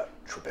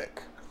Trebek.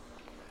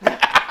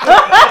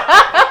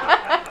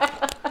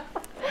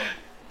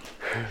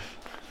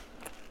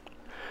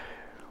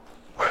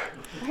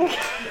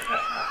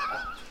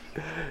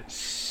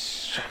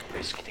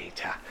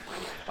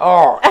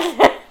 Oh,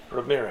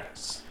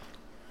 Ramirez.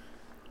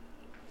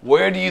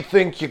 where do you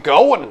think you're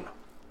going?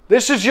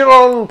 This is your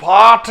own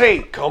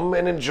party. Come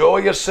and enjoy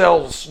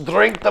yourselves.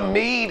 Drink the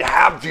mead.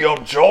 Have your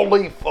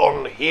jolly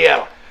fun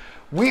here.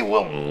 We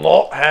will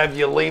not have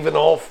you leaving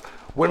off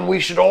when we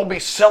should all be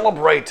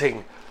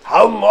celebrating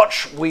how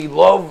much we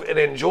love and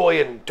enjoy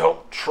and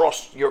don't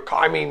trust your,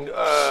 want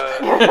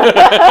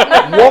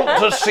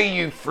to see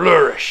you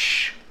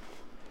flourish.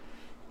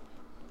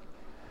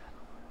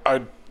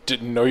 I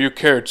didn't know you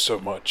cared so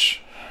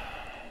much.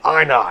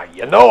 I know.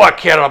 You know I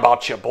care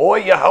about you,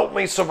 boy. You helped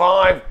me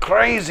survive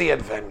crazy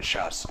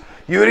adventures.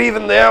 You were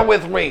even there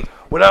with me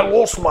when I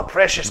lost my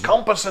precious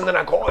compass and then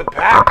I got it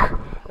back.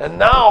 And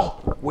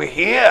now we're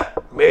here.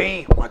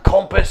 Me, my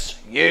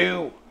compass,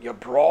 you, your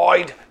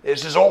bride.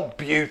 This is all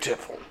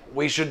beautiful.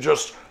 We should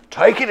just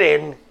take it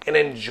in and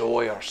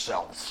enjoy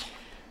ourselves.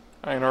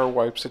 Einar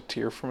wipes a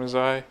tear from his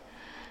eye.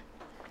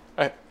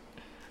 I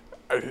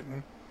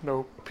didn't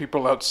know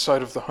people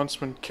outside of the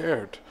Huntsman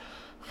cared.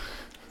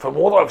 From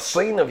what I've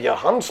seen of your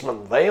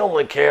huntsmen, they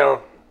only care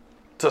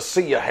to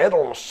see your head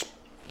on a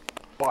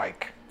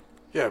spike.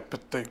 Yeah,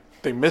 but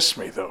they miss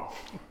me, though.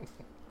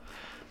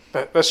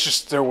 That's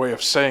just their way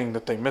of saying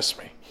that they miss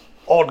me.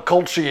 Odd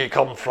culture you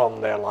come from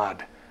there,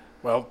 lad.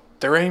 Well,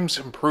 their aim's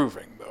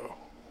improving, though.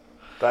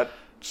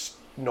 That's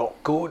not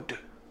good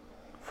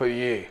for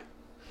you.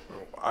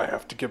 I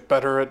have to get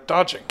better at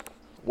dodging.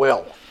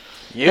 Well,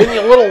 you and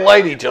your little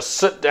lady just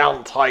sit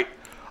down tight.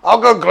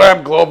 I'll go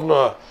grab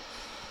Governor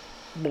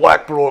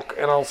Blackbrook,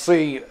 and I'll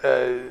see,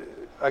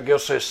 I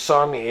guess his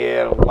son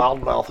here,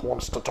 Loudmouth,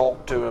 wants to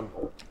talk to him.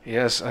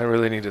 Yes, I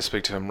really need to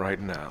speak to him right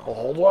now. Well,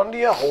 hold on to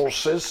your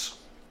horses.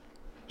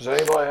 Does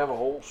anybody have a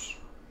horse?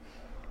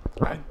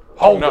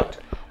 Hold it.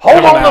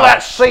 Hold on to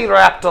that sea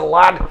raptor,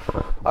 lad.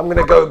 I'm going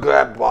to go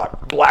grab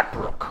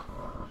Blackbrook.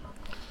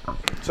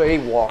 So he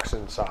walks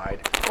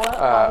inside.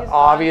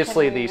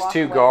 Obviously, these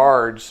two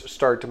guards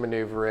start to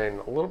maneuver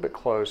in a little bit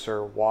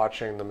closer,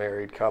 watching the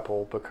married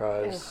couple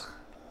because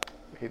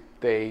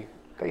they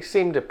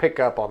seem to pick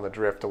up on the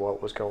drift of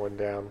what was going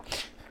down.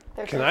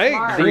 Can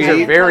I These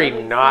are very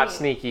not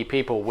sneaky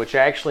people, which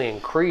actually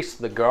increase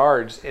the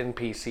guards'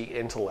 NPC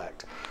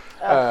intellect.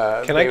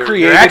 Can I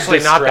create they're actually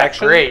a not that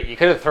distraction? great. You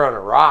could have thrown a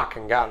rock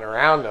and gotten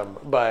around them,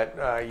 but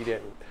you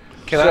didn't.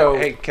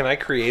 Can I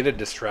create a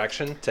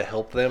distraction to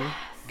help them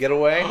get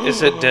away?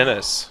 Is it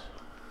Dennis?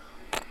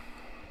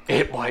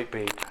 It might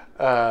be.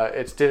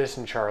 It's Dennis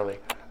and Charlie.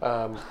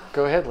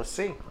 Go ahead. Let's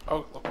see.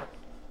 Oh,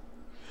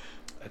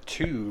 A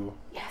 2.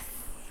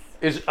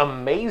 Is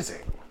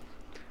amazing.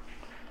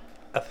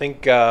 I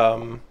think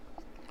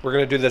we're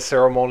gonna do the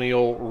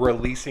ceremonial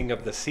releasing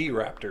of the sea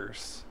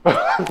raptors.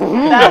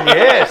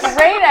 Yes.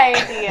 Great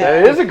idea.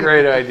 That is a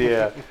great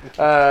idea.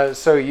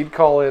 So you'd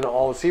call in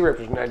all the sea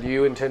raptors. Now, do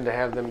you intend to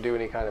have them do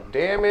any kind of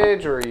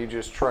damage, or are you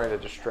just trying to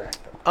distract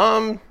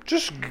them?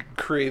 Just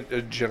create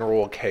a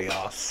general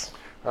chaos.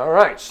 All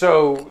right.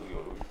 So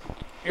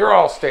you're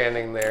all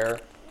standing there,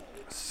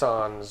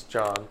 Sans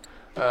John.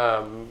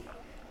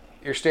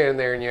 You're standing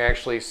there, and you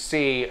actually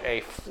see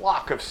a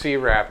flock of sea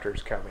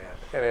raptors come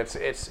in, and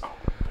it's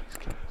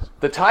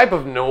the type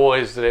of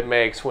noise that it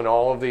makes when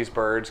all of these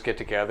birds get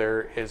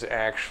together is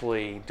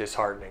actually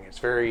disheartening. It's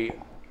very,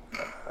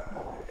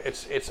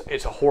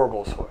 it's a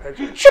horrible.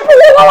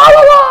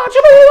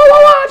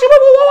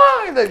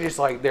 They're just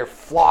like they're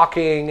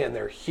flocking and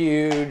they're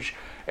huge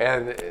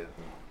and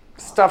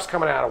stuff's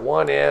coming out of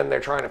one end. They're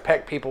trying to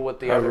peck people with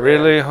the I other.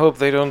 really hope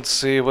they don't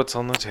see what's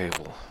on the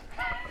table.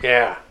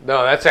 Yeah,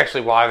 no, that's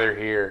actually why they're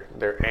here.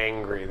 They're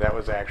angry. That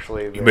was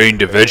actually. You mean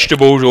the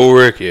vegetables,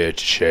 Ulrich? Yeah,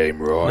 it's a shame,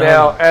 right?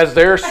 Now, as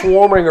they're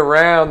swarming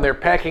around, they're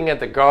pecking at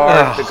the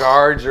guards. The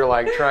guards are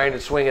like trying to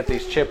swing at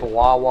these sea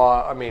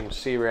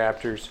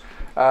raptors.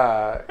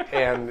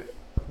 And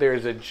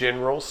there's a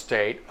general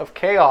state of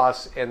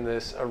chaos in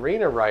this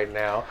arena right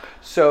now.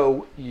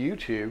 So you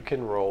two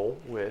can roll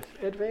with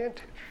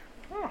advantage.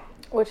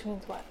 Which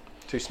means what?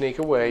 To sneak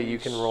away, you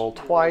can roll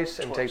twice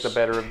and take the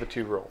better of the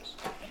two rolls.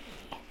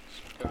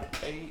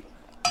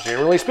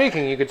 Generally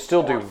speaking, you could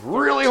still do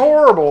really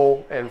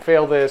horrible and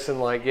fail this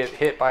and like get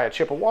hit by a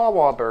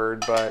Chippewa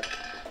bird, but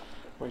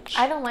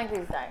I don't like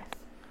these dice.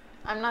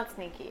 I'm not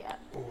sneaky yet.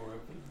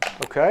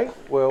 okay.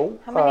 Well,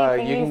 How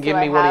many you can thingies give do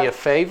me I one of have? your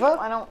favor.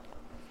 I don't.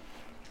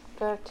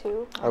 Do I have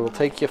 2? I will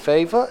take your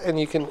favor, and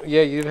you can.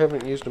 Yeah, you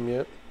haven't used them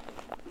yet.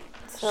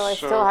 So I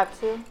still have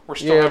 2. We're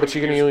still Yeah, having but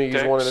you to can only use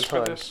dex one at a for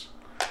time. this?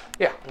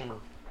 Yeah.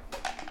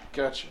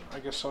 Gotcha. I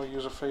guess I'll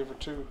use a favor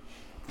too.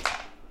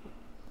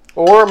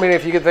 Or I mean,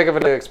 if you could think of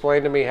it, to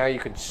explain to me how you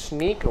could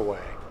sneak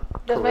away.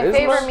 Does my Charisma?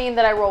 favor mean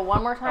that I roll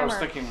one more time I was or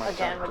thinking my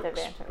again with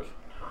tactics, advantage?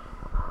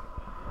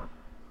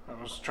 I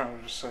was trying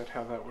to decide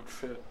how that would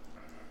fit.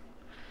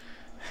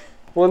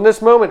 Well, in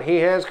this moment, he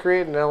has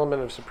created an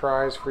element of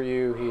surprise for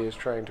you. He is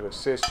trying to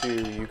assist you.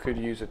 You could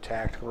use a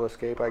tactical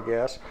escape, I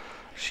guess.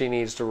 She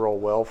needs to roll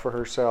well for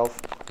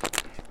herself,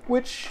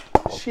 which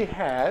she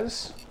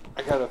has.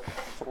 I got a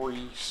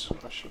 3, so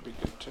I should be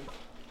good too.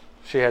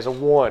 She has a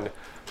 1.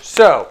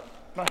 So,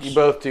 Nice. you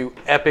both do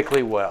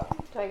epically well.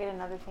 Do I get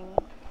another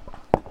thingy?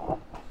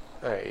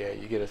 All right, yeah,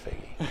 you get a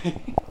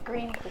thingy.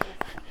 Green, please.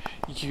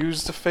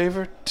 use the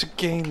favor to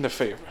gain the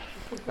favor.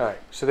 All right,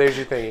 so there's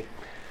your thingy.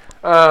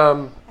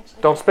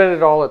 Don't spend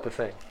it all at the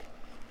thing.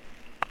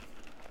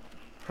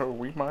 Oh,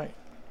 we might.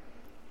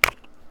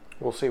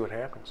 We'll see what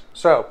happens.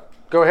 So,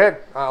 go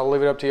ahead. I'll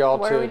leave it up to y'all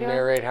What are we to doing?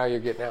 narrate how you're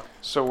getting out.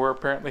 So we're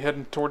apparently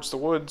heading towards the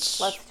woods.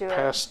 Let's do it.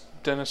 Past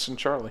Dennis and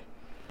Charlie.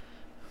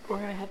 We're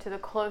gonna head to the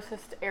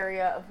closest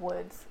area of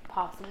woods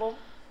possible.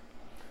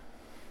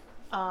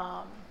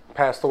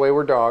 Past the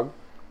Wayward Dog,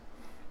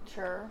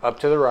 Sure. up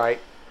to the right.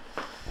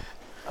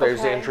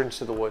 There's the Okay. entrance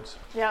to the woods.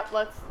 Yep.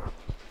 Let's.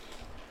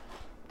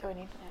 Do I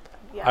need to?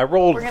 Yeah. I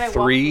rolled We're gonna walk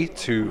 3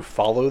 through- to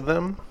follow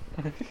them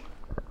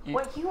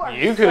What you are?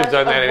 You could have such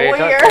done that a at any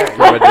voyeur. time.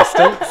 from a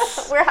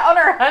distance. We're on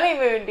our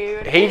honeymoon,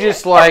 dude. He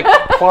just like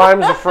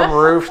climbs from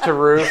roof to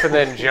roof and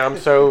then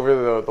jumps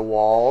over the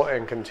wall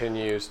and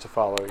continues to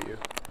follow you.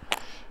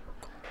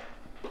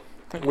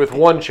 With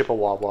one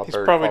Chippewa bird. He's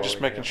probably just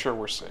following making him. sure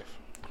we're safe.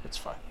 It's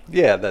fine.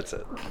 Yeah, that's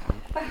it.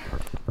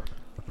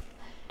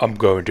 I'm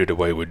going to the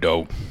Wayward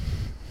Dog.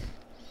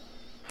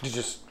 You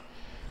just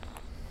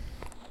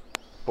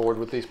bored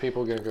with these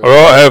people? Gonna go. All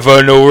right, have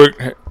fun. No work.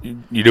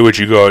 You do what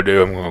you gotta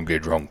do. I'm gonna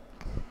get drunk.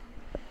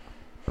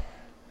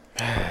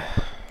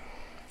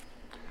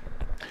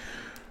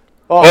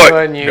 All Oi,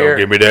 done don't here.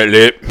 give me that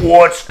lip.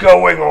 What's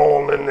going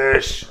on in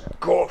this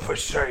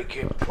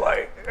godforsaken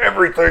place?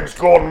 Everything's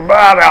gone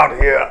mad out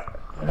here.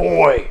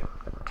 Boy,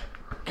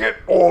 get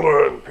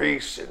order and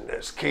peace in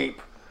this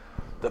keep.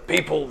 The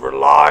people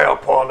rely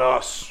upon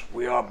us.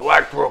 We are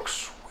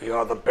Blackbrooks. We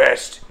are the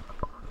best.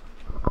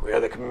 We are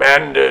the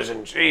commanders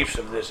and chiefs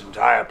of this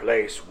entire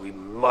place. We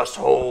must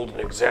hold an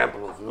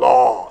example of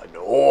law and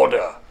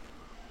order.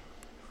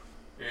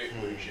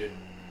 We should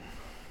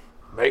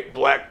make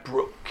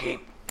Blackbrook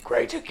Keep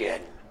great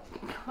again.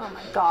 Oh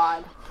my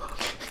God.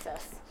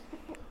 Jesus.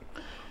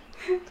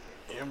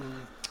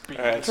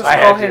 Alright, Just I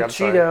call had to, him I'm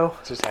sorry.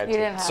 Cheeto. Just had You to.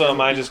 didn't have. so to.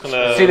 am I just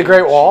gonna See the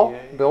Great Wall?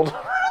 Build.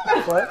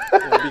 What?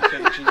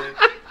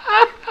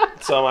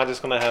 So am I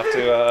just gonna have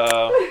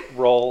to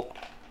roll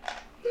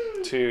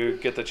to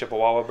get the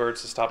Chippewa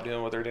birds to stop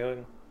doing what they're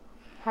doing?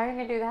 How are you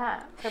gonna do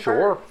that? They're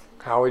Sure. birds.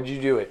 How would you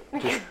do it?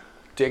 Just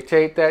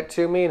dictate that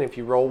to me, and if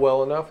you roll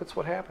well enough, it's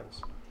what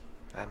happens.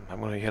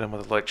 I'm gonna hit them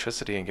with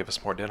electricity and give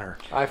us more dinner.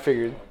 I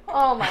figured.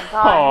 Oh my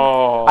God.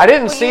 Oh, I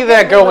didn't Well, see you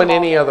that can leave going them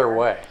any all other there.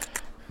 way.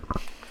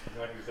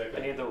 I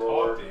need the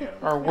roar.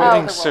 our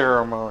wedding the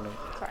ceremony.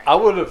 I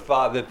would have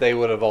thought that they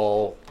would have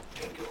all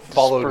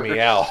followed me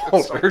out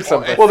or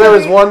something. Well, there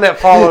was one that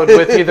followed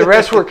with you. The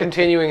rest were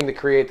continuing to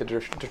create the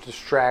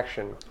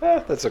distraction.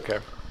 That's okay.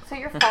 So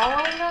you're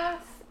following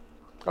us?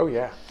 Oh,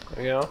 yeah.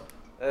 You know?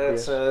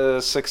 It's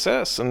a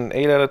success, an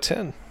 8 out of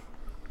 10.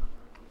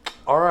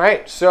 All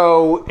right.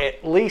 So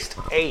at least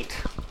 8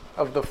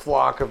 of the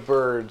flock of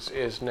birds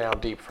is now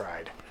deep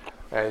fried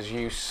as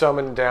you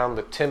summon down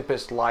the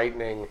tempest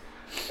lightning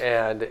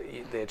and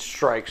it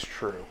strikes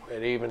true.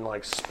 It even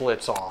like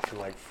splits off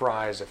and like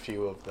fries a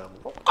few of them.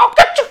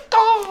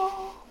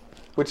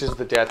 Which is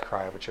the death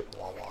cry of a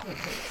Chippewa.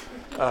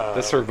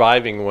 The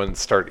surviving ones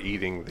start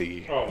eating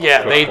the.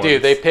 Yeah, they cooked do.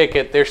 ones. They pick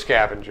it. They're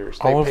scavengers.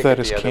 They All of pick that at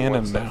is the other canon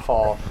ones that now.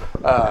 fall.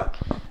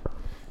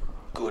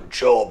 Good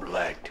job,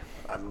 lad.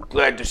 I'm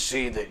glad to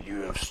see that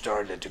you have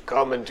started to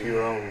come into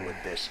your own with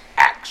this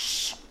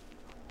axe.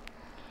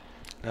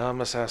 Now I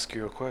must ask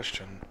you a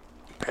question.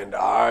 And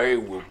I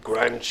will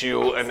grant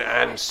you an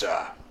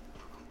answer.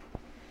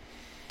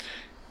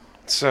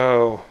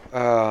 So,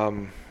 yeah,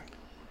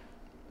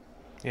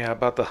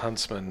 about the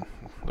huntsmen.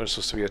 They're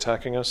supposed to be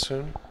attacking us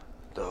soon?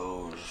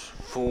 Those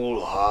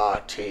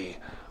foolhardy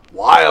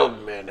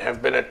wild men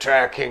have been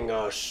attacking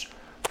us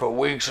for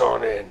weeks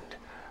on end.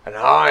 And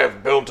I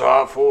have built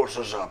our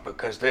forces up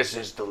because this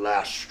is the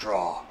last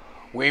straw.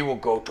 We will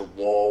go to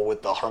war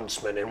with the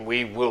huntsmen and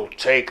we will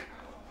take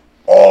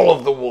all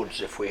of the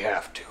woods if we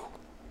have to.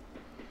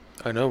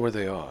 I know where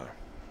they are.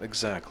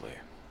 Exactly.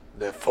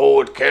 The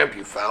forward camp,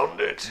 you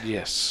found it?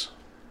 Yes.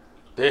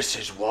 This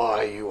is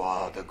why you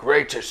are the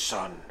greatest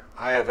son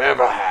I have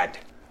ever had.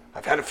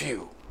 I've had a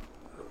few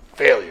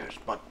failures,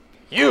 but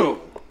you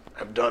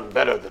have done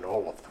better than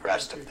all of the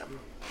rest of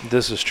them.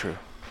 This is true.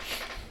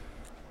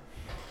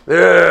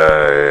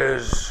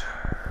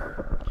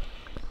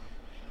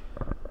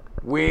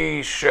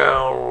 We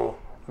shall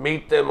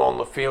meet them on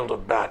the field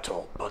of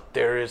battle, but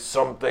there is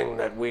something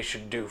that we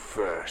should do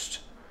first.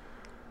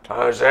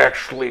 I was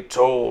actually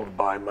told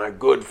by my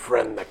good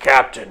friend the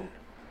captain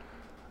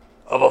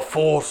of a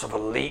force of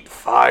elite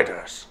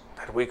fighters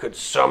that we could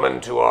summon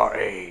to our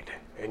aid,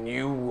 and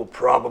you will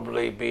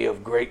probably be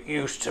of great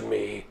use to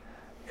me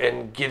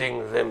in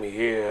getting them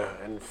here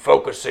and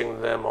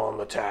focusing them on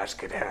the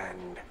task at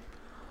hand.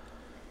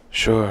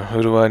 Sure.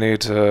 Who do I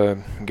need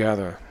to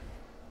gather?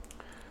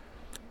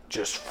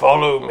 Just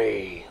follow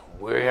me.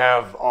 We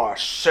have our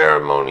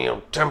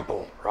ceremonial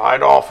temple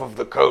right off of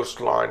the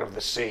coastline of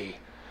the sea.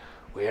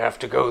 We have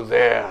to go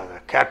there.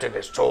 The captain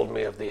has told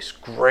me of this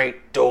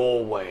great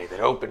doorway that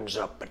opens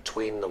up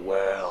between the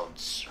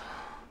worlds.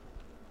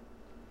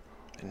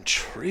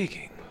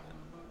 Intriguing.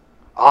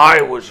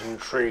 I was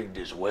intrigued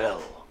as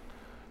well.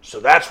 So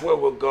that's where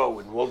we'll go,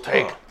 and we'll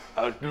take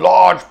a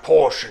large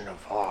portion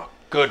of our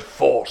good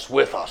force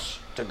with us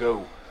to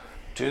go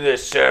to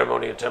this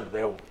ceremonial temple.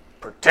 They'll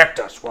protect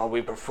us while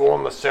we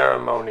perform the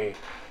ceremony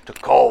to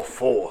call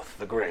forth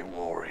the great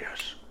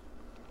warriors.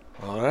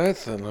 All right,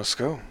 then let's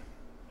go.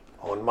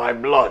 On my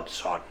blood,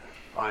 son,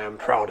 I am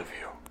proud of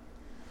you.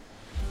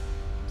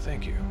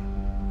 Thank you.